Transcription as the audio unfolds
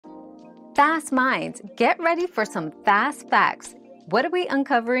Fast minds, get ready for some fast facts. What are we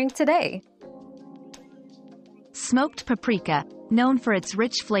uncovering today? Smoked paprika, known for its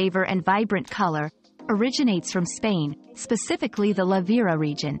rich flavor and vibrant color, originates from Spain, specifically the Vera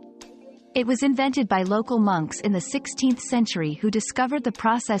region. It was invented by local monks in the 16th century who discovered the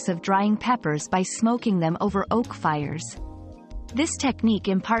process of drying peppers by smoking them over oak fires. This technique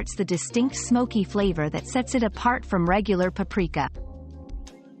imparts the distinct smoky flavor that sets it apart from regular paprika.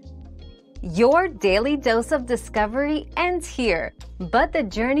 Your daily dose of discovery ends here, but the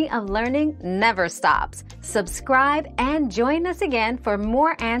journey of learning never stops. Subscribe and join us again for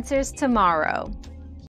more answers tomorrow.